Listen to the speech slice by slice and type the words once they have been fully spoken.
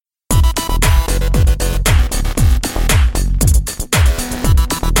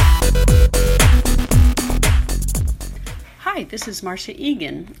this is Marcia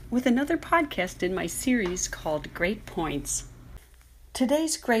Egan with another podcast in my series called Great Points.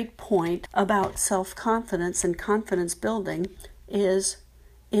 Today's great point about self-confidence and confidence building is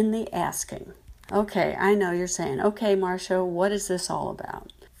in the asking. Okay, I know you're saying, okay, Marcia, what is this all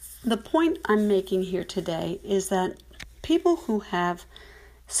about? The point I'm making here today is that people who have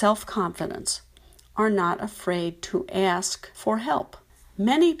self-confidence are not afraid to ask for help.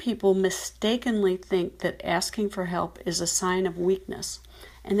 Many people mistakenly think that asking for help is a sign of weakness,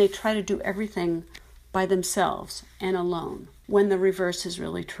 and they try to do everything by themselves and alone, when the reverse is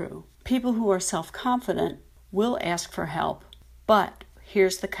really true. People who are self-confident will ask for help, but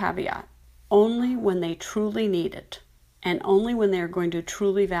here's the caveat: only when they truly need it, and only when they are going to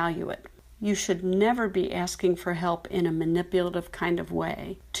truly value it. You should never be asking for help in a manipulative kind of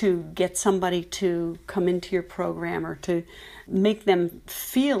way to get somebody to come into your program or to make them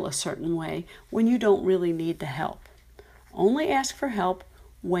feel a certain way when you don't really need the help. Only ask for help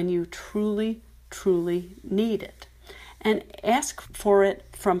when you truly need it. And ask for it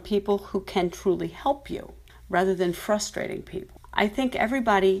from people who can truly help you rather than frustrating people. I think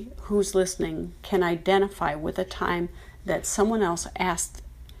everybody who's listening can identify with a time that someone else asked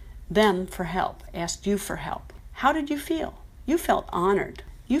them for help, asked you for help. How did you feel? You felt honored.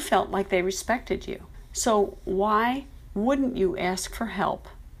 You felt like they respected you. So why wouldn't you ask for help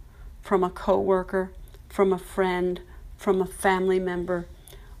from a coworker, from a friend, from a family member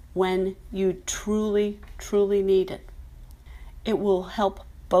when you truly need it? It will help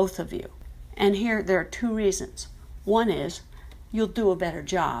both of you. And here there are two reasons. One is you'll do a better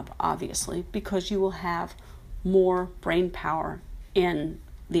job, obviously, because you will have more brain power in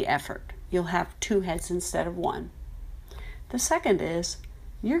the effort. You'll have two heads instead of one. The second is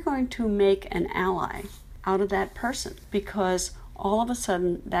you're going to make an ally out of that person, because all of a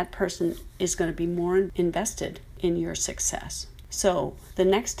sudden that person is going to be more invested in your success. So the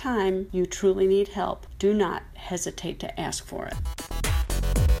next time you truly need help, do not hesitate to ask for it.